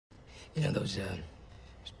You know those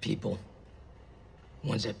people,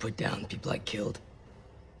 ones I put down, people I killed.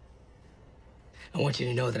 I want you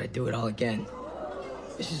to know that I'd do it all again.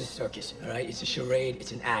 This is a circus, all right? It's a charade,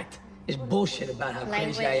 it's an act. There's bullshit about how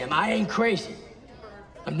crazy I am. I ain't crazy.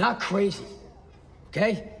 I'm not crazy,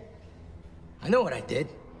 okay? I know what I did.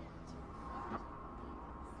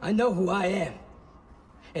 I know who I am.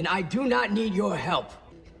 And I do not need your help.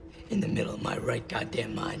 In the middle of my right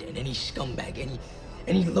goddamn mind, and any scumbag,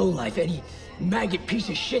 any lowlife, any maggot piece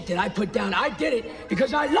of shit that I put down, I did it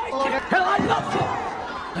because I liked it. Hell, I loved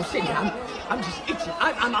it. I'm sitting here, I'm just itching.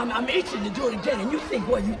 I'm itching to do it again. And you think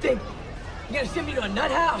what? You think you're gonna send me to a nut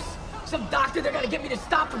house? Some doctor, they're gonna get me to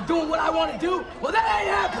stop from doing what I want to do? Well, that ain't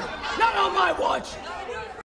happening. Not on my watch.